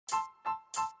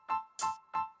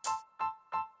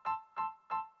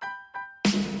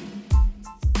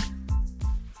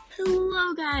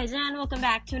Hello guys, and welcome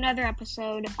back to another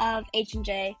episode of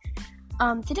H&J.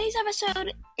 Today's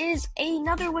episode is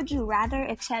another Would You Rather,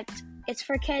 except it's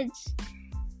for kids,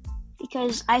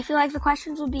 because I feel like the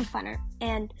questions will be funner.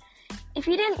 And if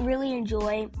you didn't really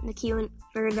enjoy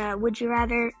the Would You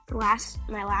Rather,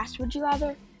 my last Would You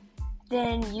Rather,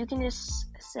 then you can just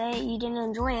say you didn't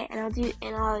enjoy it,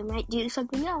 and I might do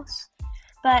something else.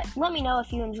 But let me know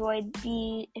if you enjoy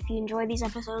these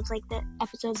episodes like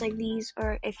these,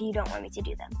 or if you don't want me to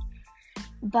do them.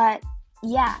 But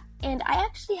yeah, and I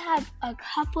actually have a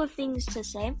couple of things to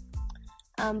say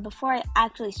before I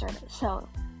actually start it. So,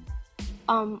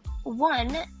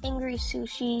 one, Angry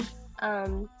Sushi,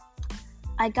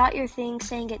 I got your thing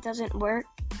saying it doesn't work.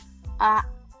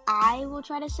 I will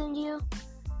try to send you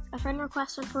a friend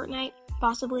request on Fortnite,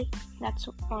 possibly. That's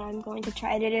what I'm going to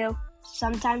try to do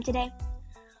sometime today.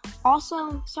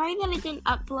 Also, sorry that I didn't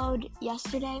upload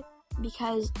yesterday,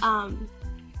 because I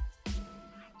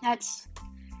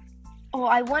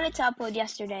wanted to upload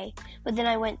yesterday, but then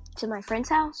I went to my friend's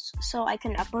house, so I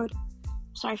couldn't upload.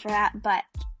 Sorry for that, but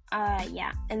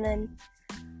yeah. And then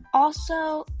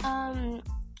also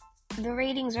the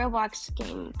Ratings Roblox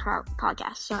game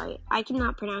podcast. Sorry, I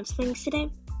cannot pronounce things today.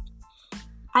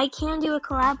 I can do a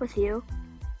collab with you.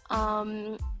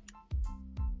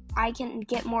 I can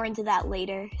get more into that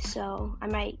later, so I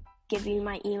might give you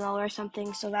my email or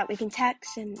something so that we can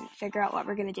text and figure out what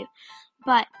we're gonna do.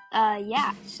 But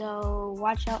yeah, so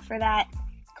watch out for that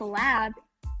collab,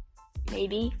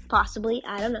 maybe, possibly,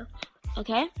 I don't know.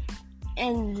 Okay,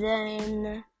 and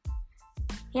then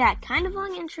yeah, kind of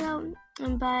long intro,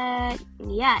 but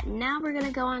yeah, now we're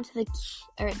gonna go on to the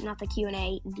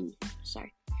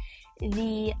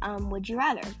Would You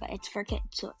Rather, but it's for kids,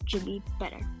 so it should be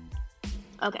better.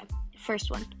 Okay, first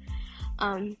one.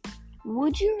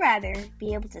 Would you rather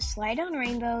be able to slide down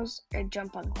rainbows or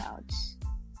jump on clouds?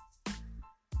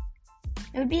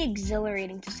 It would be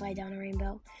exhilarating to slide down a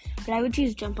rainbow, but I would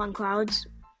choose jump on clouds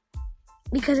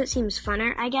because it seems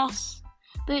funner, I guess.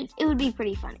 But it would be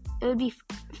pretty funny. It would be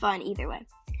fun either way.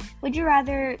 Would you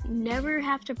rather never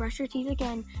have to brush your teeth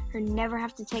again or never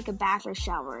have to take a bath or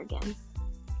shower again?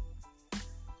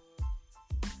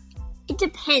 It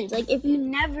depends.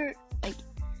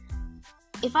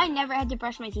 If I never had to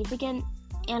brush my teeth again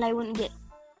and I wouldn't get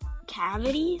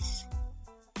cavities,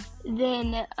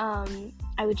 then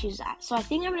I would choose that. So I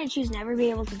think I'm going to choose never be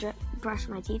able to brush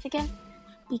my teeth again,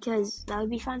 because that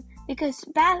would be fun. Because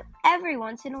every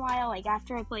once in a while, like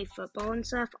after I play football and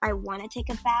stuff, I want to take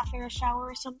a bath or a shower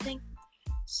or something.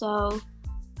 So,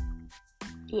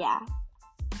 yeah.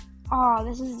 Oh,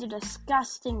 this is a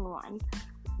disgusting one.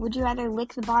 Would you rather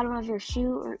lick the bottom of your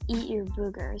shoe or eat your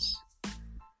boogers?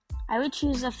 I would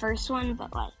choose the first one, but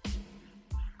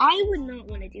I would not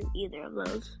want to do either of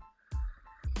those.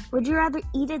 Would you rather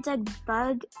eat a dead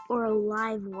bug or a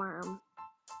live worm?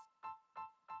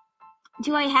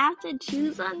 Do I have to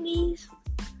choose on these?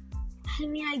 I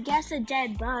mean, I guess a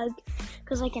dead bug,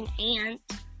 because like an ant,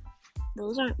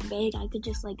 those aren't big. I could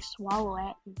just swallow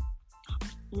it.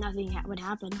 Nothing would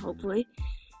happen, hopefully.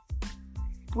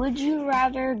 Would you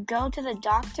rather go to the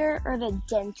doctor or the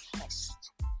dentist?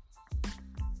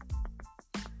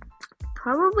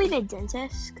 Probably the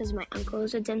dentist, because my uncle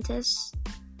is a dentist.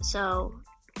 So,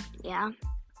 yeah.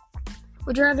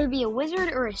 Would you rather be a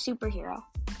wizard or a superhero?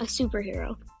 A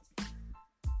superhero.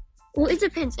 Well, it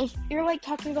depends. If you're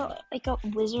talking about a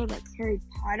wizard, like Harry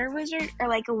Potter wizard,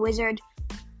 or a wizard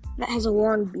that has a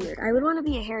long beard. I would want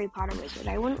to be a Harry Potter wizard.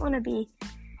 I wouldn't want to be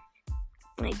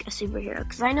a superhero,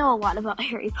 because I know a lot about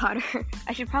Harry Potter.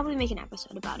 I should probably make an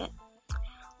episode about it.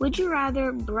 Would you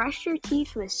rather brush your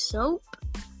teeth with soap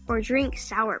or drink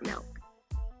sour milk?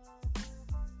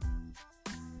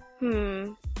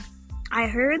 I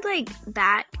heard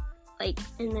back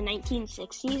in the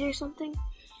 1960s or something,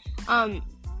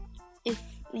 if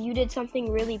you did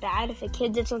something really bad, if a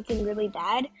kid did something really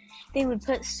bad, they would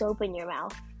put soap in your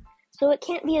mouth. So it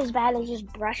can't be as bad as just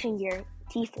brushing your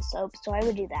teeth with soap, so I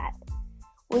would do that.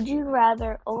 Would you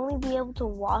rather only be able to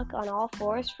walk on all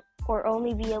fours or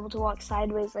only be able to walk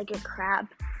sideways like a crab?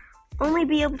 Only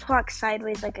be able to walk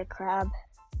sideways like a crab.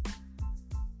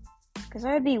 Because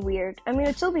that would be weird. I mean,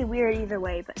 it'd still be weird either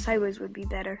way, but sideways would be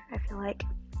better, I feel like.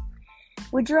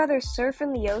 Would you rather surf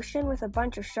in the ocean with a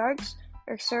bunch of sharks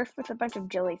or surf with a bunch of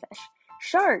jellyfish?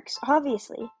 Sharks,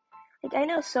 obviously. I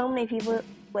know so many people,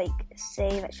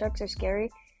 say that sharks are scary.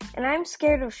 And I'm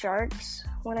scared of sharks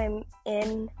when I'm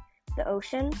in the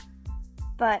ocean.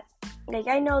 But,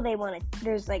 I know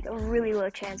there's, a really low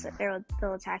chance that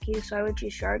they'll attack you, so I would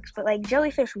choose sharks. But,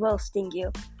 jellyfish will sting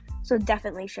you, so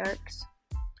definitely sharks.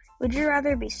 Would you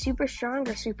rather be super strong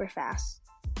or super fast?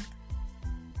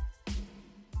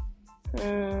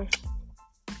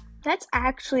 That's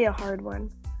actually a hard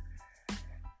one.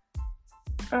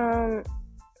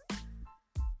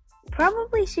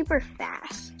 Probably super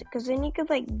fast, because then you could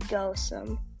go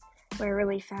somewhere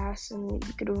really fast and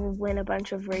you could win a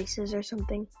bunch of races or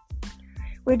something.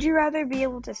 Would you rather be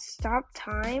able to stop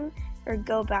time or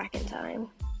go back in time?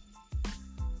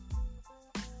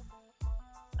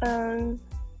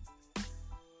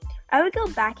 I would go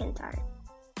back in time,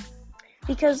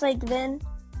 because then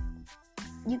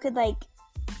you could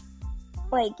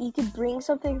you could bring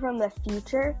something from the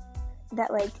future that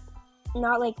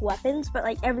not weapons,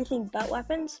 but everything but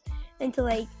weapons,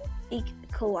 into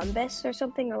Columbus or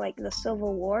something, or the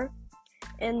Civil War,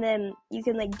 and then you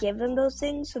can give them those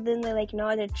things, so then they know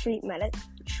how to treat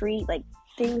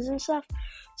things and stuff.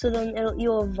 So then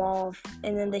you'll evolve,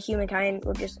 and then the humankind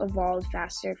will just evolve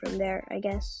faster from there, I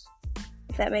guess,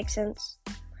 if that makes sense.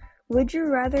 Would you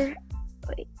rather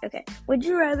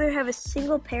have a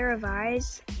single pair of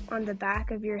eyes on the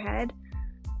back of your head,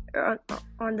 or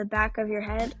on the back of your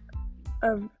head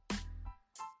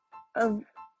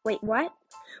what?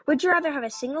 Would you rather have a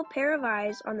single pair of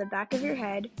eyes on the back of your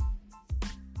head?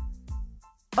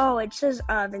 Oh, it says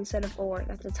of instead of or.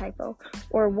 That's a typo.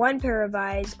 Or one pair of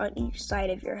eyes on each side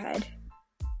of your head.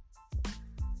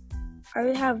 I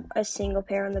would have a single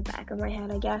pair on the back of my head,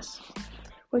 I guess.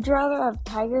 Would you rather have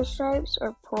tiger stripes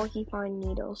or porcupine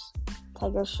needles?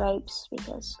 Tiger stripes,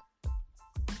 because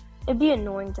it'd be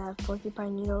annoying to have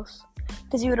porcupine needles,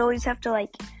 because you would always have to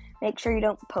make sure you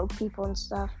don't poke people and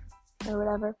stuff or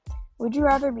whatever. Would you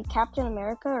rather be Captain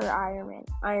America or Iron Man?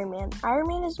 Iron Man. Iron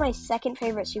Man is my second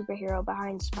favorite superhero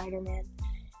behind Spider-Man.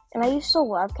 And I used to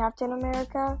love Captain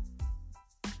America,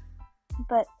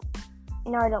 but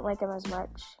now I don't like him as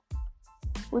much.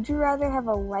 Would you rather have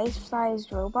a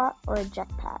life-sized robot or a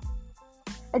jetpack?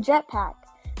 A jetpack.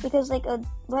 Because a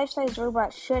life-sized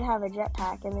robot should have a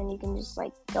jetpack, and then you can just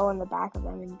go on the back of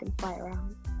them and you can fly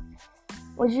around.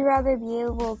 Would you rather be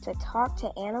able to talk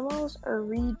to animals or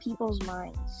read people's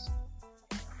minds?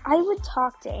 I would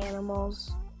talk to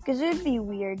animals, because it would be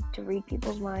weird to read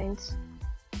people's minds.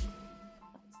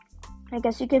 I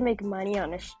guess you could make money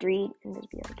on a street and just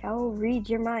be I'll read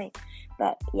your mind.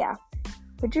 But yeah.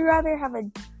 Would you rather have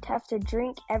to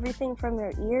drink everything from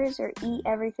your ears or eat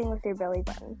everything with your belly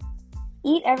button?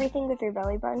 Eat everything with your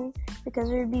belly button, because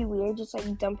it would be weird just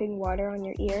dumping water on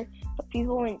your ear, but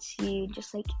people wouldn't see you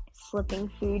just slipping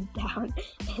food down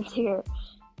into your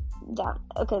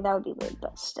Okay, that would be weird,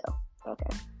 but still.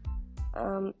 Okay.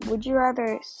 Would you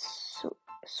rather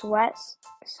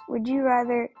Would you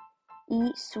rather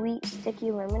eat sweet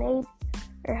sticky lemonade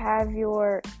or have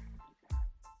your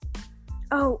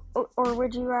or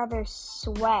would you rather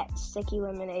sweat sticky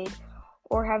lemonade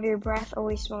or have your breath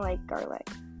always smell like garlic?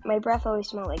 My breath always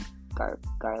smells like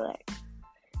garlic.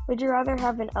 Would you rather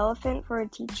have an elephant for a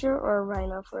teacher or a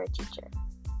rhino for a teacher?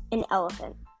 An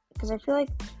elephant. Because I feel like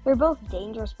they're both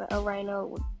dangerous, but a rhino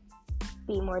would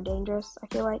be more dangerous, I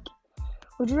feel like.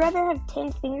 Would you rather have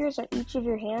 10 fingers on each of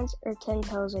your hands or 10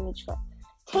 toes on each foot?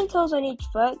 10 toes on each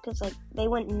foot, because they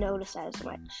wouldn't notice as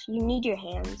much. You need your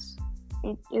hands.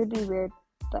 It would be weird,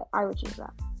 but I would choose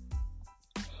that.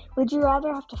 Would you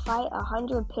rather have to fight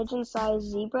 100 pigeon-sized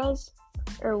zebras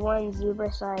or one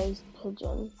zebra-sized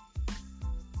pigeon?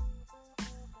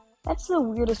 That's the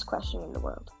weirdest question in the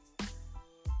world.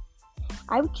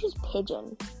 I would choose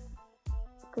pigeon,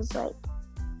 because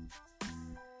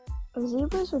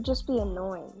zebras would just be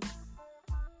annoying.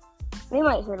 They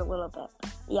might hurt a little bit.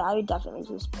 Yeah, I would definitely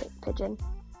choose pigeon.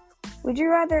 Would you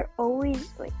rather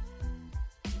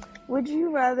would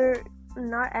you rather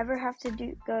not ever have to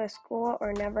go to school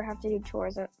or never have to do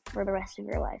chores for the rest of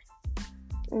your life?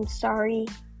 I'm sorry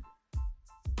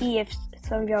if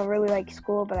some of y'all really like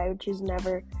school, but I would choose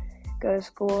never go to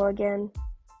school again.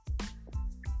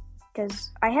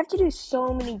 Because I have to do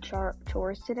so many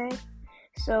chores today.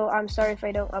 So I'm sorry if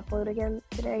I don't upload again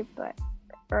today,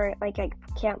 or I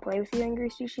can't play with you, Angry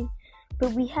Sushi.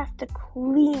 But we have to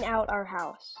clean out our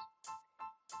house,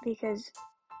 because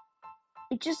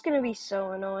it's just gonna be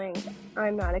so annoying.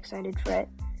 I'm not excited for it.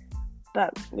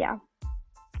 But yeah.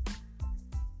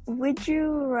 Would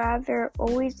you rather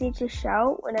always need to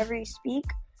shout whenever you speak,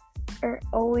 or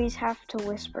always have to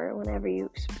whisper whenever you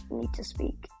need to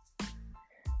speak?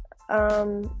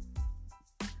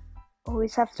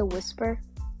 Always have to whisper,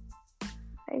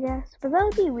 I guess. But that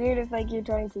would be weird if you're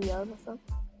trying to yell or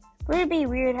something. But it'd be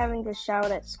weird having to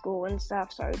shout at school and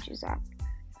stuff, so I would choose that.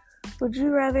 Would you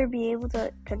rather be able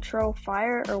to control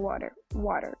fire or water?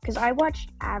 Water. Because I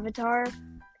watched Avatar,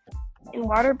 and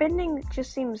waterbending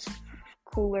just seems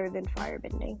cooler than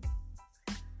firebending.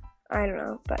 I don't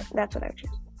know, but that's what I would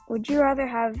choose. Would you rather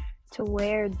have to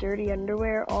wear dirty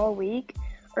underwear all week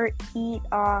or eat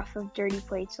off of dirty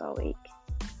plates all week?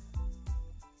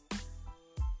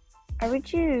 I would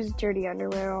choose dirty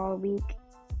underwear all week.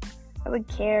 I would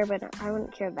care, but I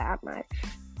wouldn't care that much.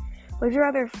 Would you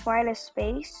rather fly to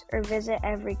space or visit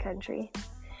every country?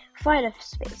 Fly to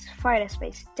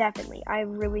space, definitely. I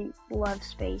really love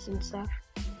space and stuff.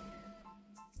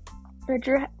 Would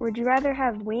you rather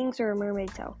have wings or a mermaid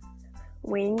tail?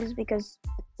 Wings, because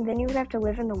then you would have to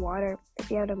live in the water if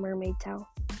you had a mermaid tail.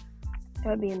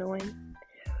 That would be annoying.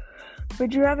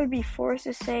 Would you rather be forced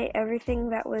to say everything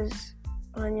that was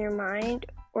on your mind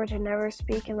or to never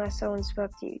speak unless someone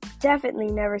spoke to you?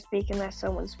 Definitely never speak unless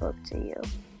someone spoke to you.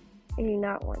 I do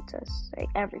not want to say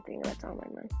everything that's on my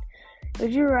mind.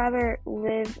 Would you rather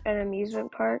live at an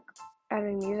amusement park, or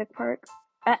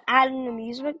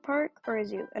a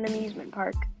zoo? An amusement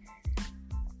park.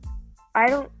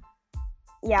 I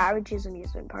would choose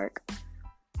amusement park.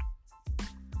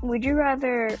 Would you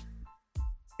rather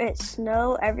it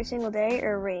snow every single day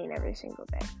or rain every single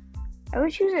day? I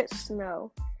would choose it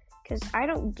snow, because I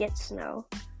don't get snow,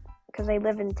 because I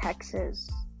live in Texas.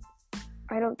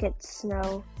 I don't get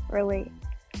snow, really,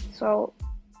 so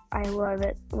I love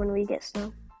it when we get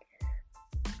snow.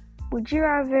 Would you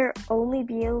rather only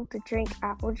be able to drink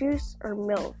apple juice or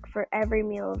milk for every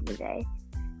meal of the day?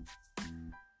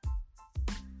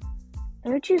 I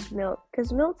would choose milk,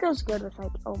 because milk goes good with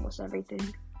almost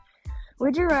everything.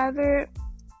 Would you rather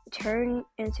turn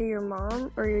into your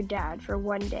mom or your dad for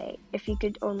one day if you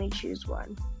could only choose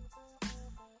one?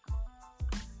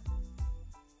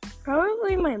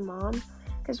 Probably my mom,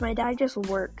 because my dad just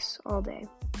works all day,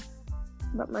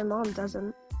 but my mom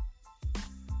doesn't.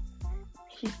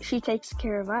 She takes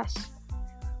care of us.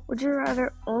 Would you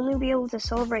rather only be able to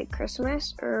celebrate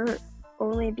Christmas or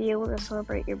only be able to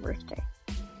celebrate your birthday?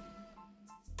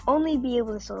 Only be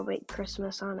able to celebrate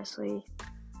Christmas, honestly.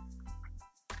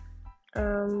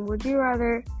 Would you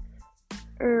rather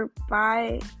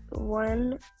buy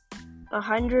one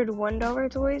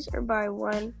 $101 toys or buy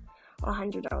one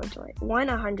 $100 toy? One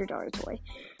 $100 toy,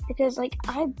 because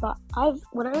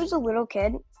when I was a little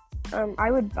kid,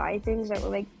 I would buy things that were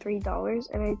 $3,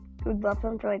 and I would love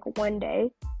them for one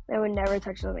day. I would never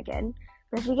touch them again.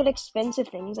 But if you get expensive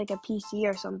things like a PC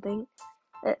or something,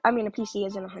 a PC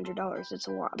isn't $100; it's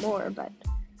a lot more. But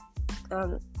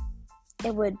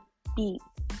I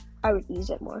would use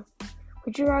it more.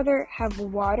 Would you rather have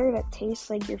water that tastes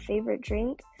like your favorite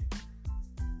drink,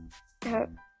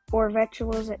 or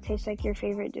vegetables that taste like your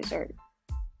favorite dessert?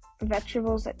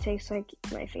 Vegetables that taste like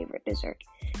my favorite dessert,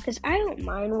 because I don't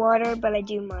mind water, but I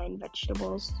do mind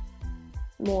vegetables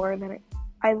more than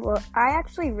I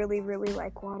actually really, really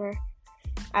like water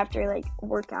after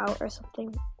workout or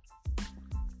something.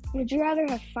 Would you rather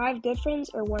have 5 good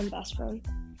friends or 1 best friend?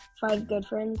 5 good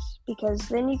friends, because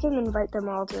then you can invite them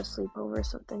all to a sleepover or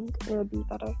something. It would be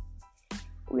better.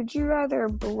 Would you rather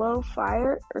blow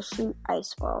fire or shoot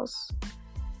ice balls?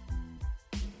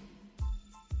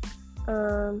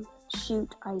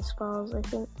 Shoot ice balls, I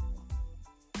think.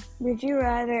 Would you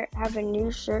rather have a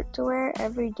new shirt to wear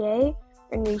every day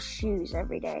or new shoes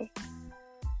every day?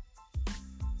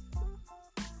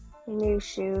 New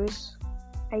shoes,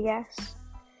 I guess.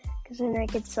 Because then I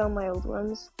could sell my old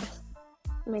ones,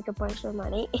 make a bunch of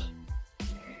money.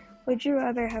 Would you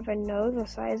rather have a nose the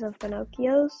size of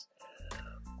Pinocchio's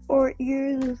or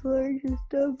ears as large as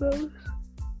Dumbo's?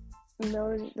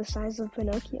 Nose the size of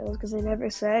Pinocchio's, because they never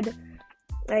said,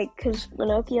 because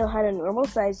Pinocchio had a normal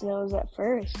sized nose at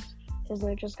first. His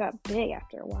nose just got big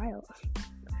after a while.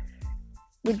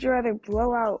 Would you rather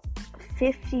blow out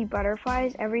 50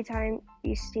 butterflies every time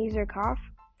you sneeze or cough,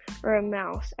 or a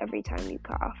mouse every time you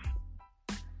cough?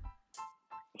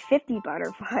 50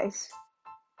 butterflies.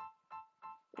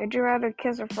 Would you rather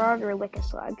kiss a frog or lick a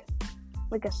slug?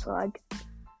 Lick a slug.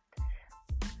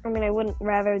 I wouldn't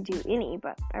rather do any,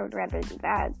 but I would rather do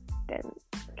that than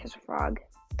kiss a frog.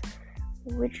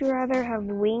 Would you rather have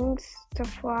wings to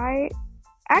fly?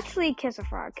 Actually, kiss a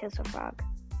frog.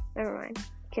 Never mind.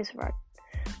 Kiss a frog.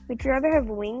 Would you rather have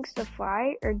wings to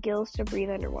fly or gills to breathe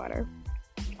underwater?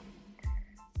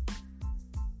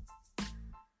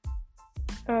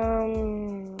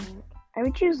 I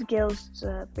would choose gills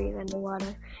to breathe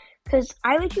underwater, because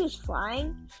I would choose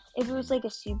flying if it was a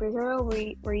superhero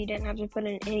where you didn't have to put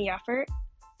in any effort.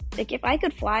 If I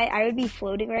could fly, I would be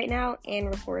floating right now and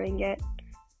recording it,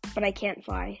 but I can't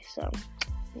fly, so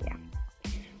yeah.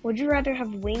 Would you rather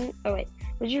have would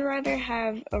you rather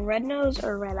have a red nose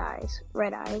or red eyes?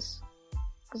 Red eyes,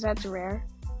 because that's rare.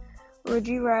 Would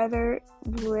you rather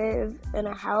live in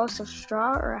a house of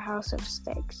straw or a house of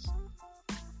sticks?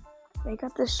 I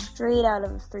got this straight out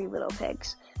of Three Little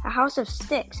Pigs. A house of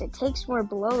sticks. It takes more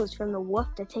blows from the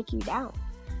wolf to take you down.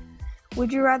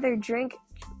 Would you rather drink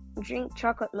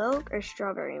chocolate milk or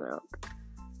strawberry milk?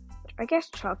 I guess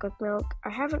chocolate milk. I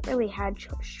haven't really had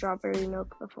strawberry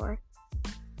milk before.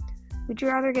 Would you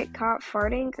rather get caught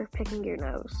farting or picking your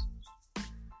nose?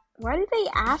 Why do they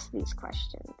ask these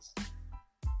questions?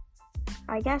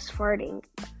 I guess farting.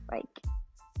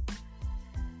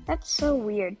 That's so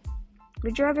weird.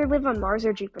 Would you rather live on Mars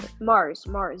or Jupiter? Mars.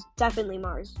 Definitely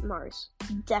Mars.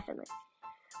 Definitely.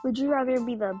 Would you rather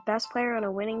be the best player on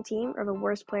a winning team or the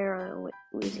worst player on a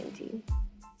losing team?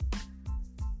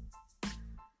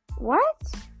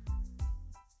 What?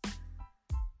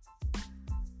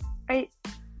 I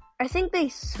think they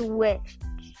switched.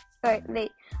 I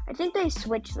think they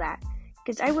switched that.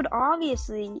 Because I would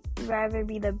obviously rather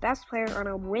be the best player on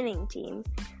a winning team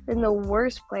than the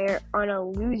worst player on a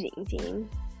losing team.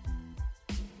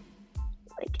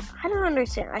 I don't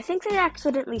understand. I think they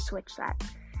accidentally switched that.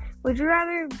 Would you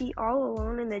rather be all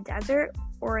alone in the desert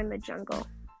or in the jungle?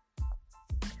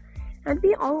 I'd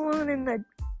be all alone in the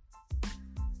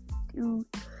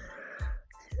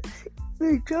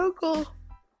jungle.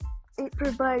 It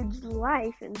provides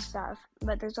life and stuff,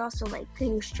 but there's also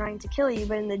things trying to kill you.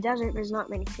 But in the desert, there's not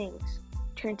many things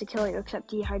trying to kill you except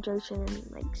dehydration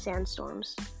and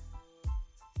sandstorms.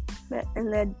 But in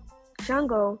the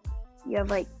jungle, you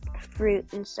have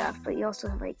fruit and stuff, but you also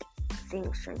have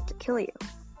things trying to kill you.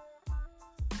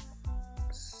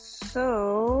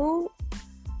 So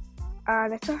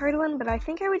that's a hard one, but I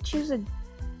think I would choose the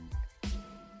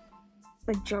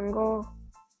jungle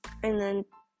and then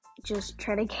just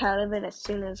try to get out of it as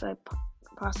soon as I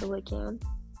possibly can.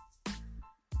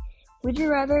 Would you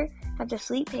rather have to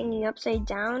sleep hanging upside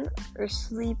down or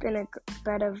sleep in a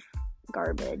bed of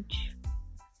garbage?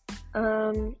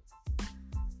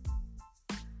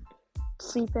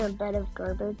 Sleep in a bed of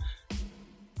garbage.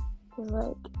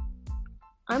 Cause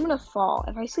I'm gonna fall.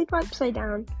 If I sleep upside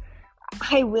down,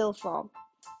 I will fall.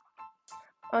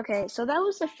 Okay, so that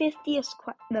was the 50th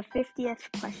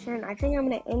question. I think I'm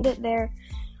gonna end it there.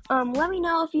 Let me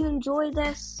know if you enjoy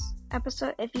this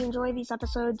episode, if you enjoy these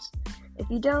episodes. If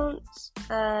you don't,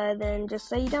 then just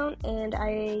say you don't, and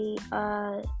I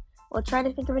will try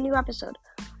to think of a new episode.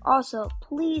 Also,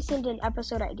 please send in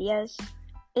episode ideas.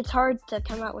 It's hard to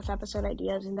come out with episode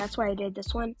ideas, and that's why I did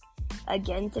this one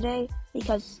again today,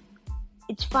 because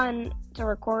it's fun to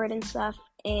record and stuff,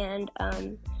 and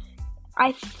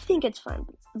I think it's fun,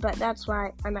 but that's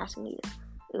why I'm asking you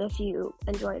if you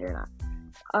enjoy it or not.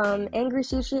 Angry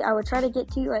Sushi, I will try to get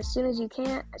to you as soon as I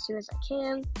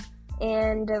can,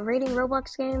 and rating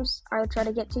Roblox games, I will try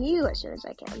to get to you as soon as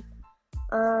I can.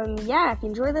 If you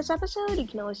enjoyed this episode, you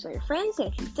can always tell your friends, and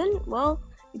if you didn't, well,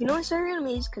 you can always tell your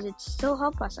enemies, because it still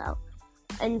helps us out.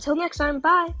 Until next time,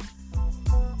 bye!